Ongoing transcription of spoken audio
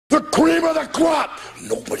The cream of the crop!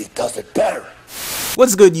 Nobody does it better.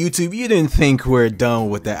 What's good, YouTube? You didn't think we're done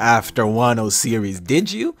with the After Wano series,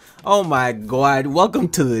 did you? Oh my god, welcome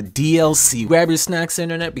to the DLC. Grab your snacks,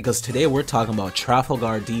 internet, because today we're talking about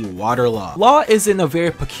Trafalgar D Water Law. Law is in a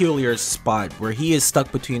very peculiar spot where he is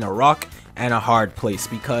stuck between a rock and a hard place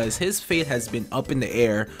because his fate has been up in the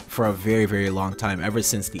air for a very long time, ever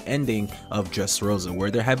since the ending of Dressrosa, where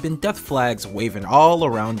there have been death flags waving all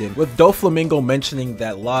around him, with Doflamingo mentioning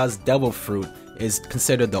that Law's devil fruit is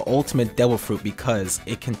considered the ultimate devil fruit because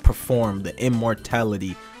it can perform the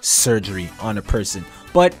immortality surgery on a person,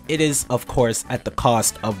 but it is of course at the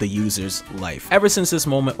cost of the user's life. Ever since this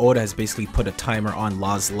moment, Oda has basically put a timer on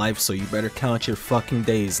Law's life, so you better count your fucking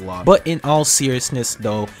days, Law. But in all seriousness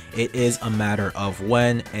though, it is a matter of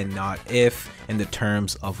when and not if, in the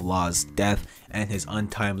terms of Law's death and his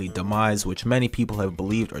untimely demise, which many people have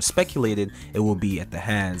believed or speculated it will be at the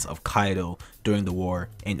hands of Kaido during the war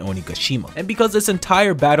in Onigashima. And because this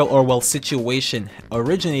entire battle or well situation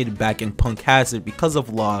originated back in Punk Hazard because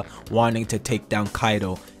of Law wanting to take down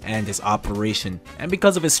Kaido and his operation, and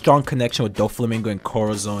because of his strong connection with Doflamingo and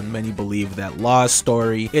Corazon, many believe that Law's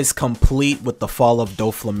story is complete with the fall of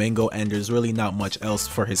Doflamingo, and there's really not much else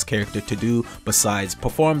for his character to do besides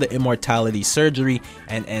perform the immortality surgery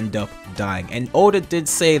and end up dying. And Oda did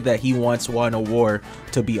say that he wants Wano War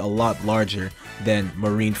to be a lot larger than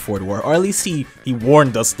Marineford War, or at least he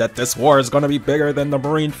warned us that this war is gonna be bigger than the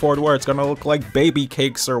Marineford War. It's gonna look like baby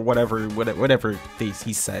cakes or whatever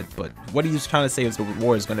he said. But what he was trying to say is the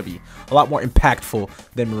war is gonna be a lot more impactful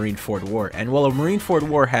than Marineford War. And well, a Marineford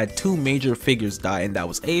War had two major figures die, and that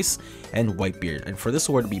was Ace and Whitebeard. And for this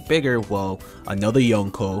war to be bigger, well, another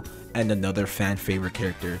Yonko and another fan favorite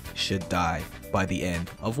character should die by the end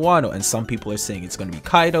of Wano, and some people are saying it's going to be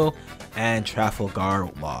Kaido and Trafalgar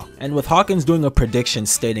Law. And with Hawkins doing a prediction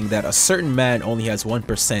stating that a certain man only has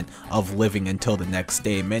 1% of living until the next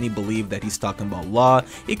day, many believe that he's talking about Law.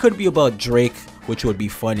 It could be about Drake, which would be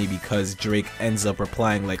funny because Drake ends up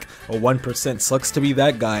replying like, "Oh, 1% sucks to be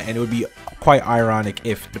that guy," and it would be quite ironic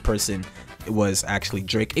if the person was actually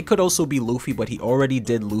Drake. It could also be Luffy, but he already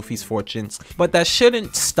did Luffy's fortunes. But that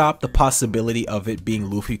shouldn't stop the possibility of it being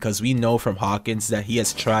Luffy, because we know from Hawkins that he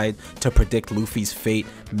has tried to predict Luffy's fate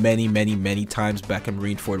many times back in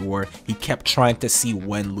Marineford War. He kept trying to see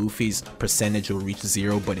when Luffy's percentage will reach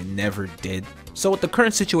 0, but it never did. So with the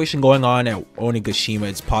current situation going on at Onigashima,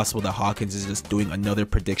 it's possible that Hawkins is just doing another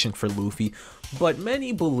prediction for Luffy, but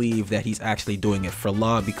many believe that he's actually doing it for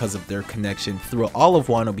Law because of their connection throughout all of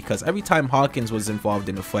Wano, because every time Hawkins was involved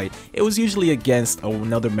in a fight, it was usually against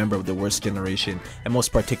another member of the worst generation, and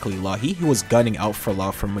most particularly Law. He was gunning out for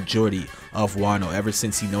Law for majority of Wano. Ever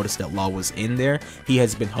since he noticed that Law was in there, he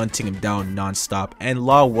has been hunting him down non-stop, and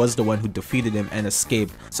Law was the one who defeated him and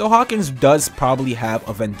escaped. So Hawkins does probably have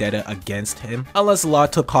a vendetta against him, unless Law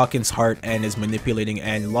took Hawkins' heart and is manipulating,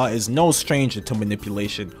 and Law is no stranger to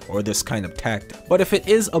manipulation or this kind of tactic. But if it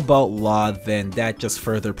is about Law, then that just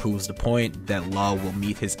further proves the point that Law will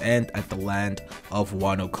meet his end at the land of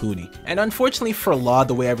Wano Kuni. And unfortunately for Law,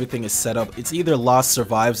 the way everything is set up, it's either Law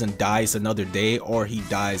survives and dies another day, or he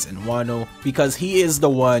dies in Wano, because he is the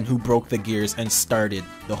one who broke the gears and started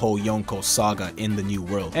the whole Yonko saga in the New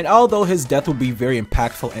World. And although his death will be very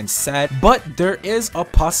impactful and sad, but there is a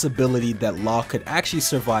possibility that Law could actually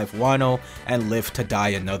survive Wano and live to die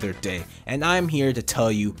another day. And I'm here to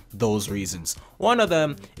tell you those reasons. One of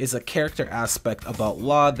them is a character aspect about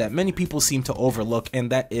Law that many people seem to overlook,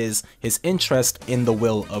 and that is his interest in the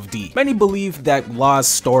will of D. Many believe that Law's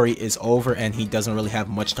story is over and he doesn't really have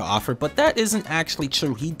much to offer, but that isn't actually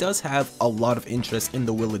true. He does have a lot of interest in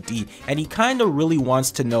the will of D, and he kind of really wants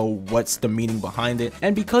to know what's the meaning behind it.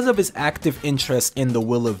 And because of his active interest in the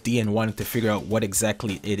will of D and wanting to figure out what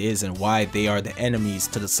exactly it is and why they are the enemies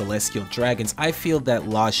to the Celestial Dragons, I feel that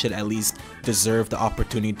Law should at least deserve the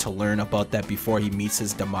opportunity to learn about that before he meets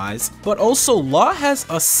his demise. But also, Law has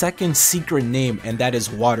a second secret name, and that is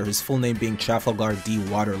Water, his full name being Trafalgar D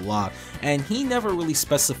Water Law, and he never really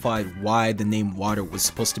specified why the name Water was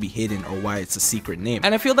supposed to be hidden or why it's a secret name.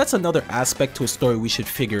 And I feel that's another aspect to a story we should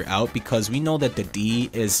figure out, because we know that the D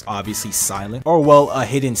is obviously silent, or well, a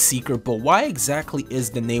hidden secret, but why exactly is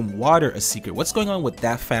the name Water a secret? What's going on with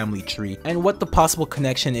that family tree, and what the possible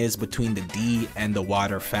connection is between the D and the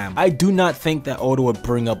Water family? I do not think that Oda would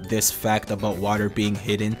bring up this fact about Water being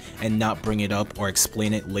hidden and not bring it up or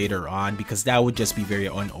explain it later on, because that would just be very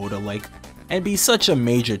un-Oda-like. and be such a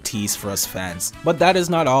major tease for us fans. But that is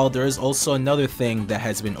not all. There is also another thing that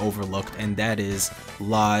has been overlooked, and that is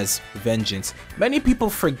Law's vengeance. Many people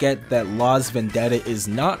forget that Law's vendetta is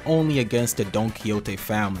not only against the Don Quixote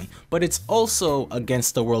family, but it's also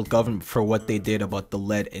against the world government for what they did about the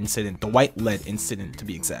lead incident, the white lead incident to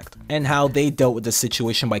be exact, and how they dealt with the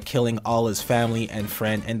situation by killing all his family and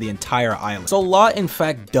friend and the entire island. So Law in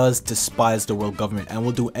fact does despise the world government and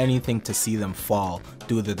will do anything to see them fall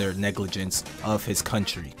due to their negligence of his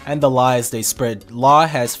country and the lies they spread. Law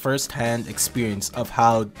has first-hand experience of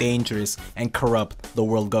how dangerous and corrupt the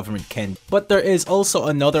world government can. But there is also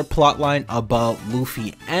another plotline about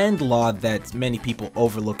Luffy and Law that many people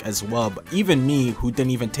overlook as well, but even me, who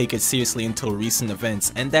didn't even take it seriously until recent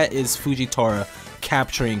events, and that is Fujitora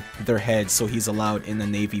capturing their heads so he's allowed in the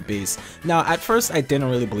Navy base. Now at first I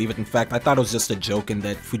didn't really believe it. In fact, I thought it was just a joke and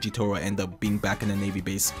that Fujitora would end up being back in the Navy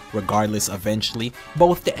base regardless eventually. But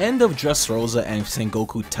with the end of Dressrosa and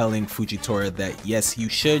Sengoku telling Fujitora that yes, you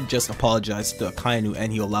should just apologize to Akainu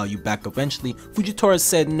and he'll allow you back eventually, Fujitora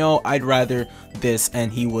said no, I'd rather this,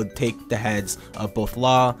 and he would take the heads of both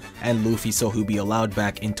Law and Luffy so he'll be allowed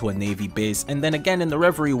back into a Navy base. And then again in the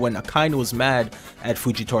reverie, when Akainu was mad at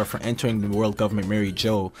Fujitora for entering the world government Mary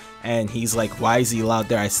Joe, and he's like, why is he allowed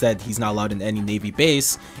there? I said he's not allowed in any Navy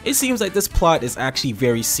base. It seems like this plot is actually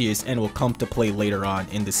very serious and will come to play later on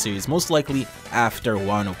in the series, most likely after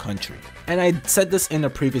Wano country. And I said this in a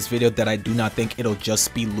previous video that I do not think it'll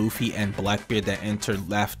just be Luffy and Blackbeard that enter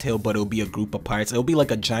Laugh Tale, but it'll be a group of pirates. It'll be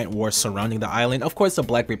like a giant war surrounding the island. Of course the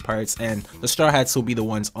Blackbeard pirates and the Straw Hats will be the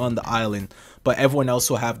ones on the island, but everyone else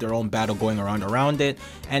will have their own battle going around it.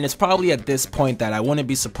 And it's probably at this point that I wouldn't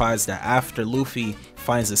be surprised that after Luffy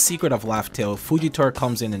finds the secret of Laugh Tale, Fujitora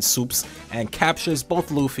comes in and swoops and captures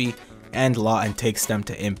both Luffy and Law and takes them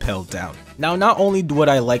to Impel Down. Now, not only would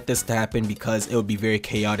I like this to happen because it would be a very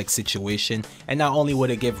chaotic situation, and not only would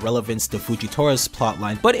it give relevance to Fujitora's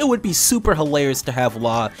plotline, but it would be super hilarious to have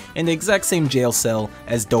Law in the exact same jail cell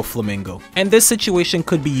as Doflamingo. And this situation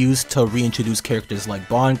could be used to reintroduce characters like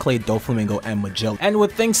Bon Clay, Doflamingo, and Magellan. And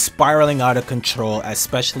with things spiraling out of control,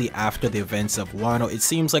 especially after the events of Wano, it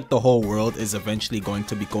seems like the whole world is eventually going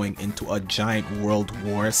to be going into a giant world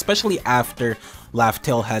war, especially after Laugh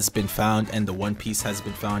Tale has been found and the One Piece has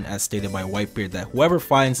been found, as stated by Whitebeard, that whoever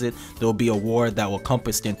finds it, there will be a war that will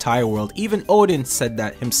encompass the entire world. Even Odin said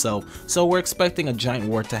that himself, so we're expecting a giant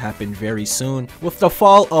war to happen very soon. With the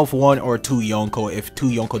fall of one or two Yonko, if two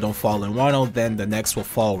Yonko don't fall in Wano, then the next will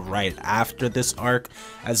fall right after this arc,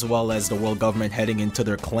 as well as the world government heading into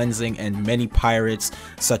their cleansing, and many pirates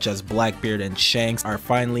such as Blackbeard and Shanks are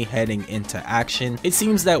finally heading into action. It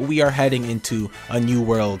seems that we are heading into a new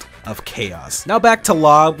world of chaos. Now back to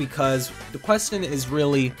Law, because the question is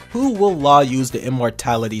really, who will Law use the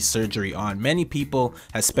immortality surgery on? Many people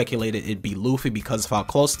have speculated it'd be Luffy because of how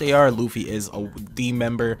close they are. Luffy is a D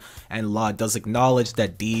member and Law does acknowledge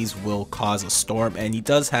that Ds will cause a storm, and he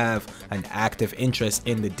does have an active interest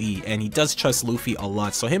in the D, and he does trust Luffy a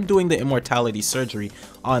lot, so him doing the immortality surgery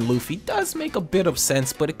on Luffy does make a bit of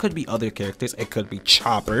sense. But it could be other characters. It could be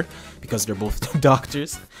Chopper because they're both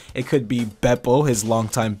doctors. It could be Beppo, his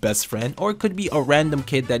longtime best friend, or it could be a random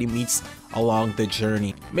kid that he meets along the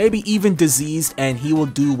journey. Maybe even diseased, and he will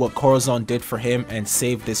do what Corazon did for him and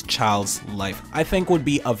save this child's life. I think would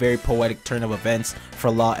be a very poetic turn of events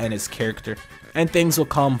for Law and his character, and things will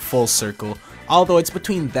come full circle. Although it's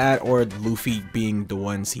between that or Luffy being the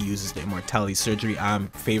ones he uses the immortality surgery, I'm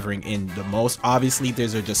favoring in the most. Obviously,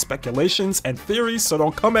 these are just speculations and theories, so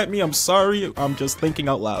don't come at me, I'm sorry, I'm just thinking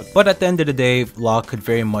out loud. But at the end of the day, Law could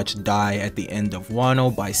very much die at the end of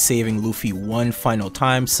Wano by saving Luffy one final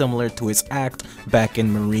time, similar to his act back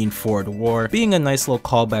in Marineford War, being a nice little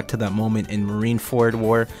callback to that moment in Marineford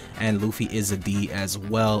War. And Luffy is a D as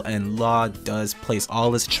well, and Law does place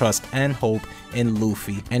all his trust and hope in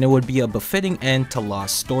Luffy, and it would be a befitting end to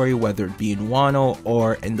Law's story, whether it be in Wano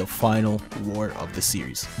or in the final war of the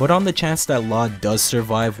series. But on the chance that Law does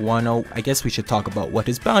survive Wano, I guess we should talk about what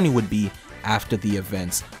his bounty would be after the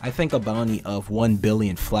events. I think a bounty of 1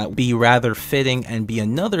 billion flat would be rather fitting and be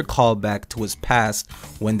another callback to his past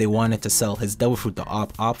when they wanted to sell his devil fruit, the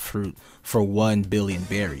op fruit, for 1 billion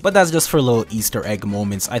berry. But that's just for little Easter egg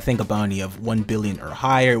moments. I think a bounty of 1 billion or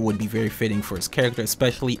higher would be very fitting for his character,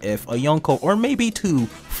 especially if a Yonko or maybe two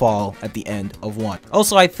fall at the end of one.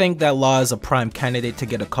 Also, I think that Law is a prime candidate to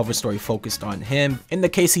get a cover story focused on him, in the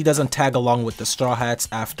case he doesn't tag along with the Straw Hats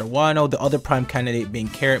after Wano, the other prime candidate being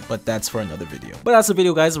Carrot, but that's for another video. But that's the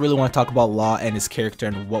video, guys. I really want to talk about Law and his character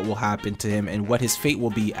and what will happen to him and what his fate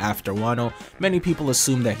will be after Wano. Many people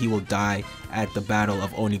assume that he will die at the Battle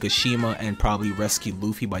of Onigashima and probably rescue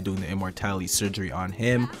Luffy by doing the immortality surgery on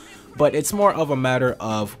him. but it's more of a matter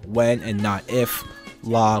of when and not if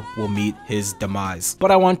Law will meet his demise. But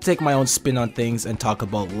I want to take my own spin on things and talk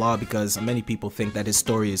about Law because many people think that his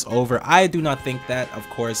story is over. I do not think that. Of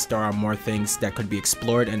course, there are more things that could be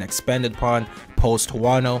explored and expanded upon post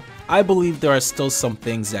Wano. I believe there are still some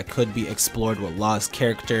things that could be explored with Law's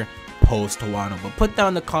character post Wano. But put down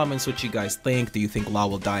in the comments what you guys think. Do you think Law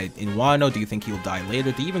will die in Wano? Do you think he'll die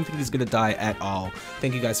later? Do you even think he's gonna die at all?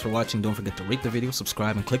 Thank you guys for watching. Don't forget to rate the video,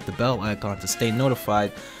 subscribe, and click the bell icon to stay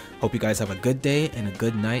notified. Hope you guys have a good day and a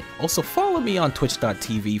good night. Also follow me on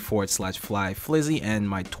twitch.tv/FlyFlizzy and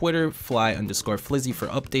my Twitter Fly_Flizzy for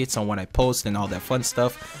updates on when I post and all that fun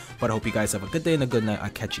stuff. But I hope you guys have a good day and a good night.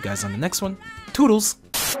 I'll catch you guys on the next one. Toodles!